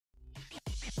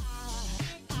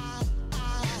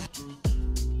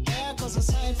goes the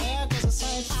same, there goes the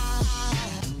same.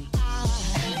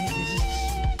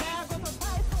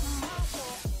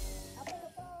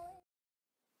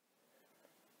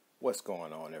 What's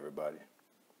going on, everybody?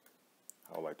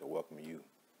 I would like to welcome you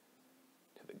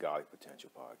to the Godly Potential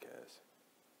Podcast,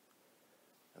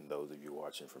 and those of you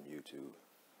watching from YouTube.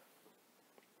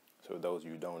 So those of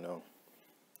you who don't know,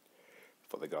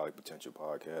 for the Godly Potential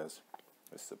Podcast,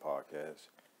 this is a podcast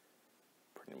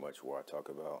pretty much where I talk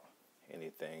about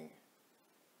anything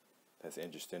that's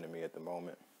interesting to me at the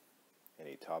moment,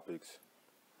 any topics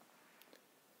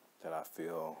that I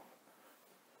feel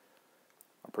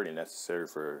are pretty necessary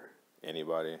for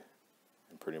anybody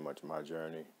and pretty much my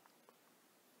journey,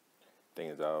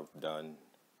 things I've done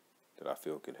that I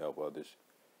feel could help others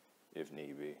if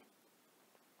need be.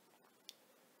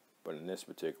 But in this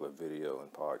particular video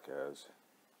and podcast,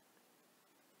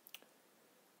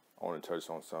 I want to touch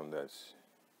on something that's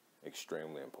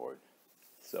extremely important.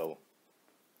 So,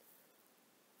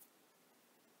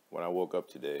 when I woke up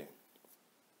today,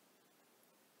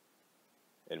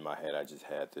 in my head I just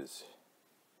had this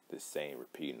saying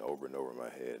repeating over and over in my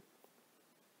head.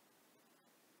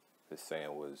 This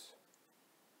saying was,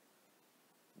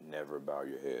 never bow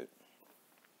your head.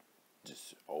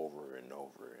 Just over and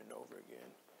over and over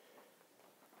again.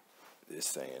 This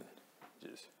saying,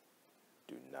 just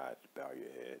do not bow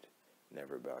your head.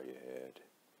 Never bow your head.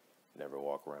 Never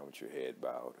walk around with your head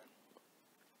bowed.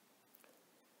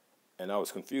 And I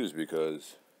was confused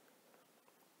because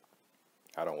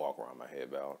I don't walk around my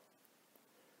head bowed.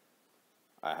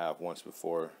 I have once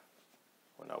before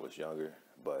when I was younger,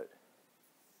 but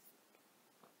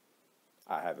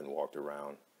I haven't walked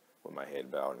around with my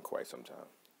head bowed in quite some time.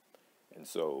 And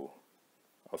so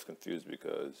I was confused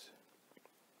because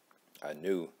I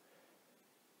knew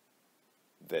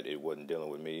that it wasn't dealing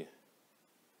with me.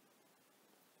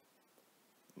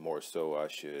 More so, I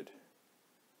should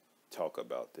talk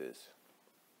about this.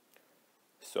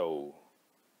 So,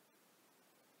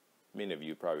 many of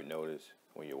you probably notice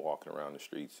when you're walking around the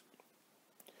streets,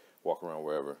 walking around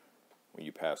wherever, when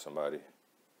you pass somebody,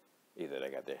 either they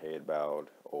got their head bowed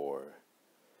or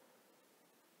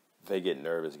they get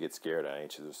nervous, get scared or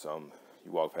anxious or something.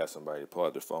 You walk past somebody, pull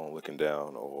out their phone looking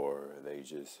down, or they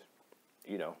just,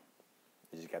 they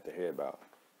just got their head bowed.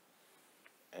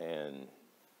 And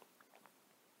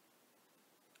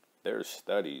there's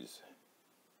studies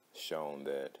shown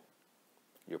that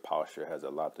your posture has a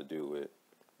lot to do with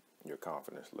your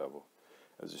confidence level.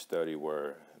 There's a study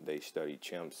where they studied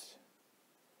chimps,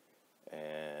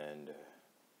 and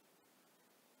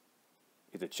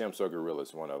either chimps or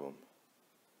gorillas, one of them,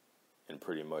 and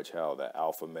pretty much how the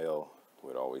alpha male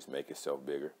would always make itself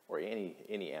bigger, or any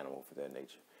animal for that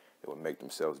nature. It would make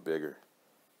themselves bigger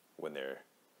when they're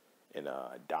in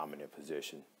a dominant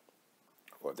position,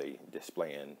 or they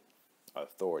displaying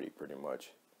authority pretty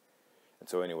much. And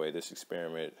so anyway, this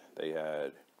experiment, they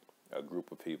had a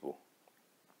group of people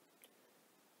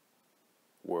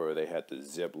where they had to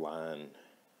zip line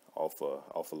off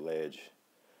a ledge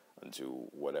into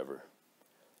whatever.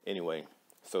 Anyway,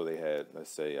 so they had, let's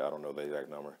say, I don't know the exact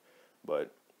number,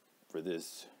 but for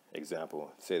this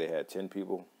example, say they had 10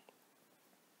 people,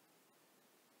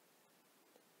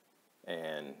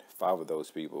 and 5 of those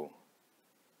people,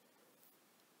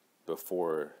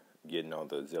 before getting on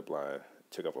the zip line,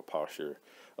 took up a posture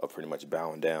of pretty much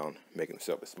bowing down, making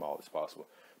themselves as small as possible,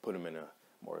 put them in a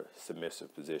more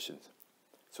submissive position.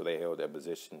 So they held that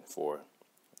position for,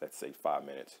 let's say, 5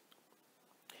 minutes.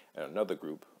 And another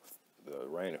group, the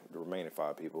remaining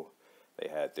 5 people, they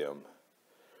had them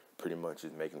pretty much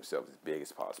just make themselves as big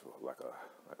as possible, like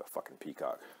a fucking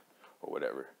peacock or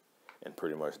whatever. And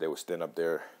pretty much they would stand up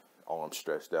there, arms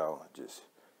stretched out, just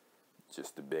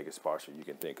the biggest posture you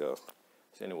can think of.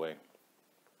 So anyway,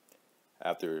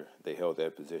 after they held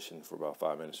that position for about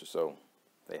 5 minutes or so,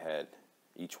 they had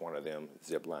each one of them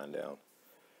zip line down.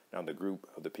 Now the group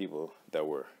of the people that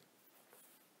were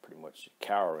pretty much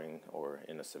cowering or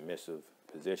in a submissive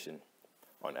position,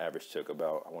 on average took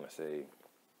about, I want to say,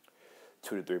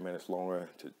 2 to 3 minutes longer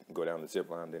to go down the zip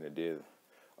line than it did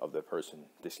of the person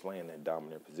displaying that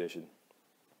dominant position.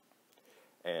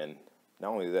 And not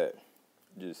only that,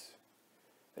 just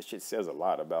that shit says a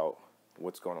lot about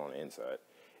what's going on inside.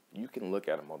 You can look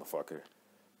at a motherfucker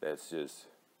that's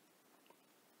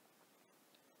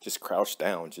just crouched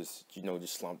down, just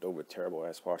slumped over, terrible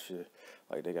ass posture,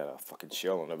 like they got a fucking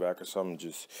shell on their back or something.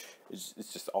 It's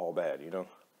just all bad,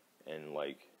 and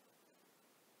like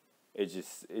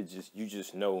you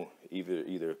just know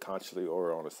either consciously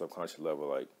or on a subconscious level,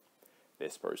 like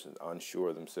this person's unsure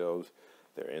of themselves,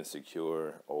 they're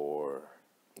insecure, or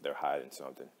they're hiding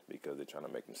something because they're trying to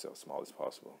make themselves small as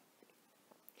possible.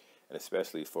 and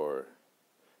especially for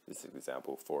this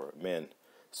example for men.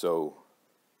 So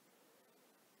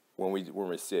when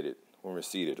we're seated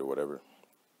or whatever,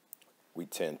 we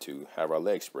tend to have our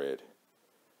legs spread.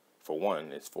 For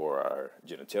one, it's for our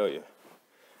genitalia,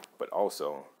 but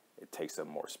also it takes up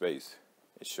more space.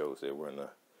 It shows that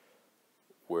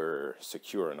we're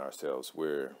secure in ourselves.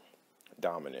 We're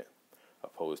dominant,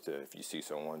 opposed to if you see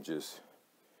someone just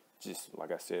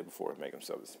like I said before, make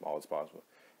themselves as small as possible.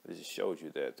 It just shows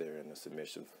you that they're in a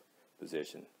submissive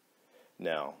position.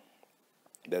 Now,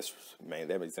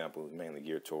 that example is mainly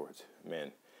geared towards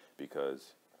men,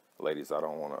 because ladies, I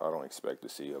don't expect to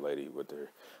see a lady with their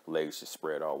legs just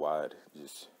spread all wide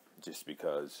just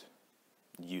because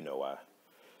you know why.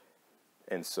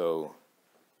 And so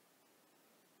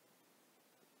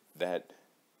that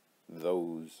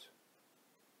those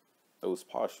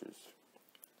postures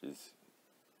just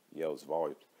yells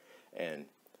volumes. And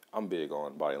I'm big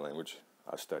on body language.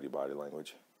 I study body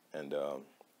language, and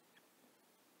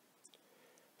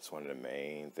it's one of the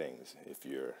main things if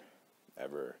you're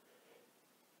ever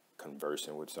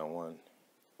conversing with someone,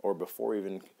 or before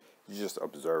even you're just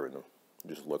observing them,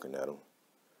 just looking at them,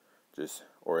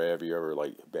 or have you ever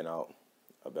like been out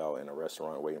about in a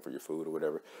restaurant waiting for your food or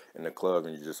whatever, in the club,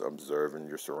 and you're just observing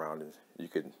your surroundings. You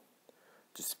could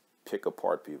just pick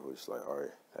apart people. It's like, all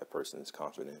right, that person is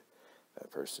confident,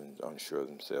 that person's unsure of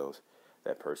themselves,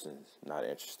 that person's not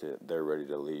interested, they're ready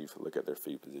to leave, look at their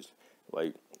feet position.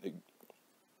 Like,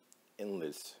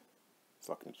 endless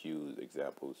fucking cues,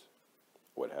 examples,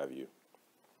 what have you.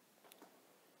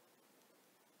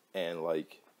 And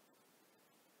like,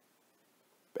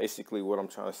 basically what I'm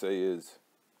trying to say is,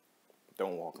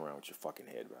 don't walk around with your fucking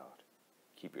head bowed.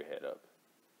 Keep your head up.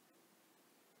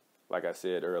 Like I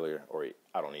said earlier, or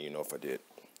I don't even know if I did.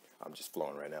 I'm just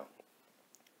flowing right now.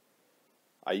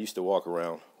 I used to walk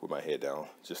around with my head down,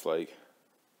 just like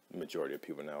the majority of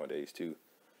people nowadays too.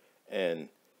 And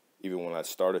even when I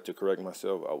started to correct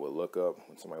myself, I would look up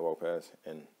when somebody walked past,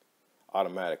 and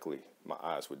automatically my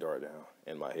eyes would dart down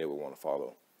and my head would want to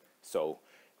follow. So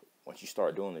once you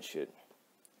start doing this shit,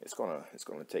 it's gonna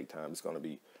take time. It's gonna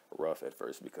be rough at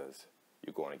first because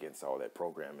you're going against all that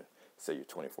programming. Say you're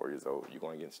 24 years old, you're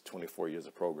going against 24 years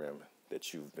of programming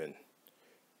that you've been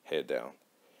head down.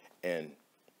 And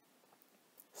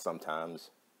sometimes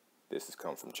this has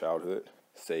come from childhood.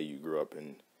 Say you grew up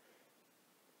in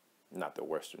not the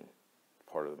western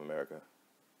part of America,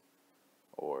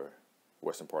 or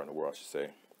western part of the world, I should say.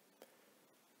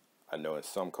 I know in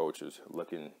some cultures,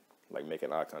 making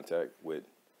eye contact with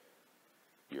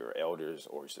your elders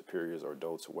or superiors or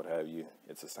adults or what have you,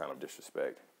 it's a sign of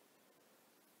disrespect.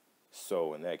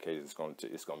 So in that case, it's going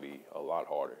to be a lot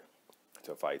harder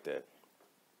to fight that.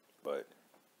 But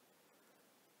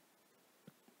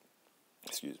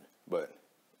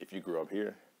if you grew up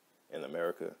here in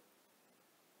America,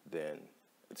 then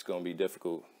it's going to be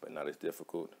difficult, but not as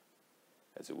difficult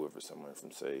as it would for someone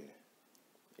from, say,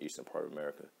 eastern part of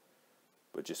America.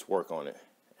 But just work on it,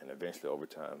 and eventually over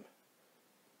time,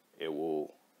 it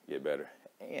will get better.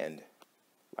 And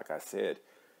like I said,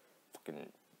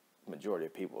 fucking majority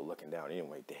of people are looking down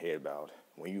anyway, the head bowed.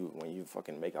 When you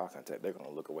fucking make eye contact, they're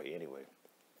gonna look away anyway.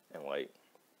 And like,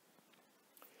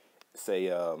 say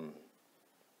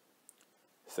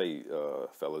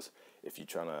fellas, if you're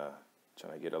trying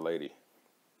to get a lady,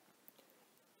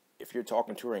 if you're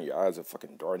talking to her and your eyes are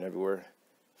fucking darting everywhere,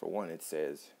 for one, it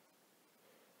says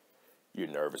you're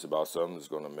nervous about something that's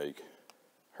gonna make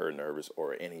her nervous,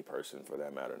 or any person for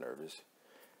that matter nervous.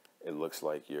 It looks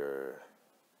like you're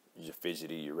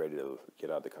fidgety, you're ready to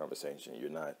get out the conversation, you're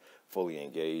not fully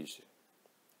engaged.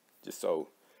 Just so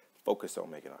focus on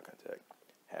making eye contact.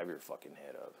 Have your fucking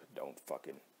head up. Don't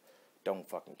fucking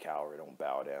cower, don't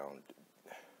bow down.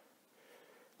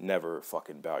 Never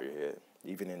fucking bow your head.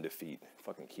 Even in defeat,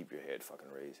 fucking keep your head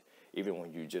fucking raised. Even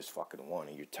when you just fucking won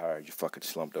and you're tired, you're fucking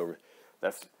slumped over.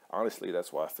 That's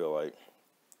why I feel like,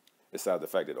 besides the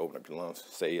fact that open up your lungs,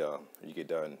 say you get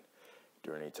done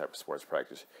during any type of sports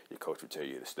practice, your coach will tell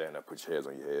you to stand up, put your hands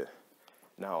on your head.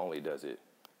 Not only does it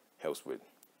helps with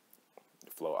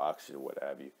the flow of oxygen, what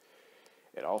have you,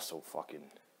 it also fucking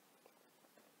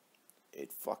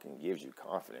gives you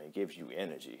confidence. It gives you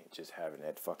energy just having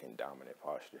that fucking dominant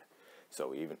posture.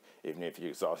 So even if you're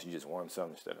exhausted, you just won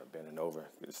something, instead of bending over,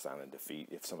 it's a sign of defeat.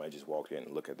 If somebody just walked in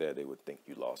and looked at that, they would think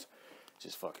you lost.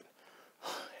 Just fucking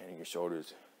handing your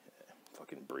shoulders,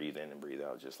 fucking breathe in and breathe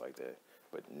out just like that.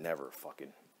 But never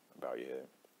fucking bow your head.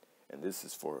 And this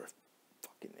is for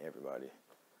fucking everybody.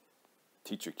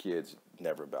 Teach your kids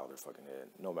never bow their fucking head,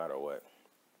 no matter what.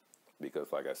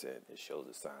 Because like I said, it shows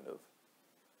a sign of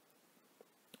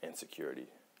insecurity,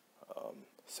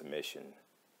 submission,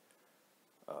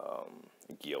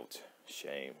 guilt,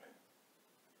 shame,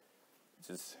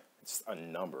 just a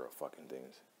number of fucking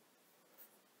things.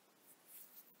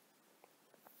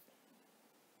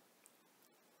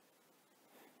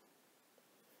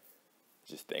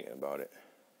 Just thinking about it,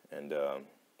 and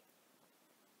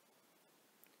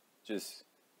just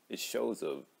it shows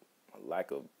a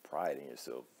lack of pride in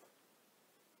yourself.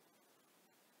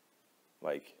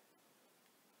 Like,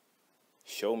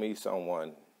 show me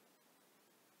someone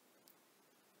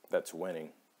that's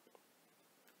winning,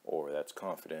 or that's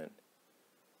confident,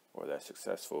 or that's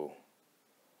successful,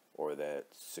 or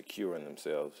that's secure in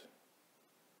themselves,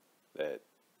 that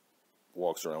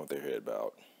walks around with their head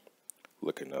bowed,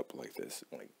 looking up like this.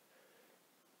 Like,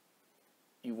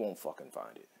 you won't fucking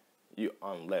find it.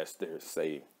 Unless they're,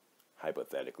 say,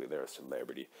 hypothetically, they're a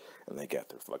celebrity and they got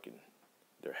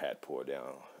their hat pulled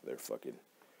down, their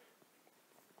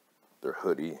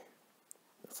hoodie,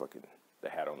 the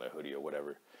hat on their hoodie or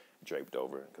whatever, draped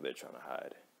over because they're trying to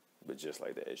hide. But just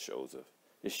like that, it shows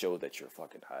that you're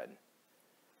fucking hiding.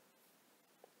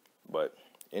 But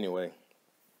anyway,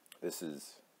 this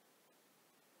is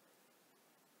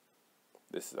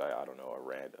I don't know, a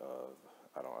rant of,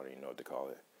 I don't even know what to call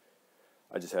it.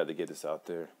 I just had to get this out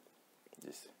there.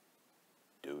 Just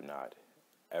do not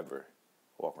ever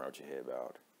walk around with your head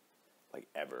bowed. Like,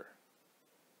 ever.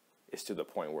 It's to the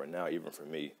point where now, even for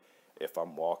me, if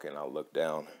I'm walking, I look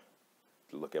down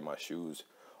to look at my shoes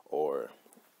or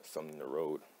something in the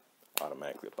road,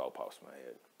 automatically a thought pops in my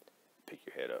head. Pick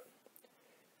your head up.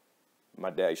 My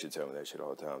dad used to tell me that shit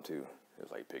all the time, too. It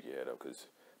was like, pick your head up, because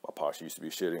my posture used to be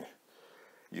shitty.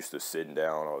 Used to sitting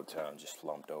down all the time, just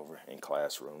slumped over in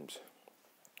classrooms,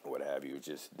 what have you,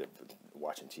 just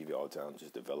watching TV all the time,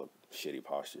 just develop shitty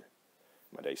posture.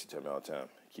 My dad used to tell me all the time,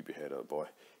 keep your head up, boy.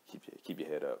 Keep your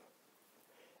head up.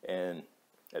 And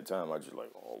at the time, I just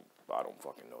like, oh, I don't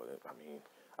fucking know that. I mean,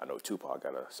 I know Tupac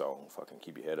got a song, fucking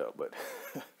keep your head up, but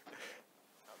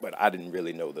but I didn't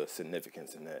really know the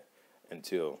significance in that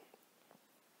until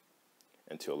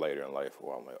later in life,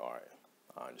 where I'm like, all right,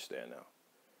 I understand now.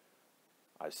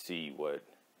 I see what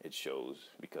it shows,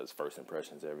 because first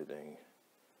impression's everything.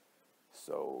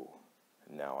 So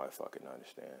now I fucking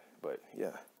understand. But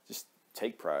yeah, just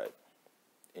take pride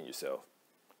in yourself.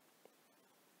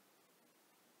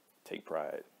 Take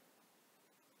pride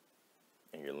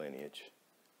in your lineage.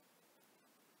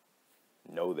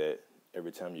 Know that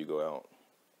every time you go out,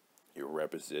 you're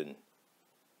representing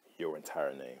your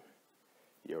entire name,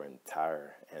 your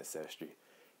entire ancestry,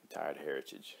 entire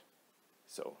heritage.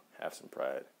 So have some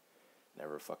pride.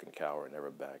 Never fucking cower,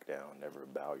 never back down, never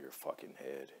bow your fucking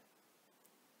head.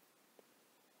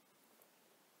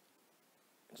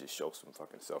 Just show some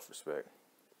fucking self-respect.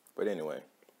 But anyway,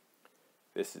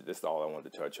 this is all I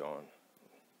wanted to touch on.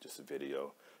 Just a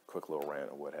video, quick little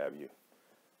rant or what have you.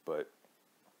 But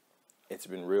it's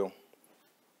been real.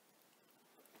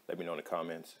 Let me know in the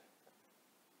comments.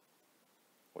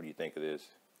 What do you think of this?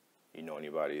 You know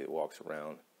anybody that walks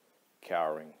around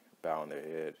cowering, bowing their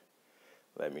head?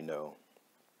 Let me know.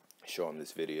 Show them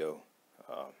this video.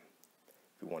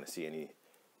 If you want to see any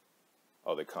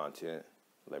other content,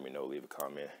 let me know. Leave a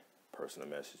comment, personal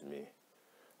message me,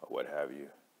 or what have you.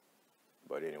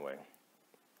 But anyway,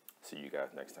 see you guys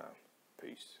next time.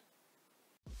 Peace.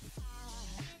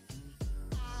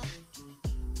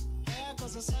 There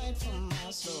goes a sight from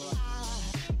my soul.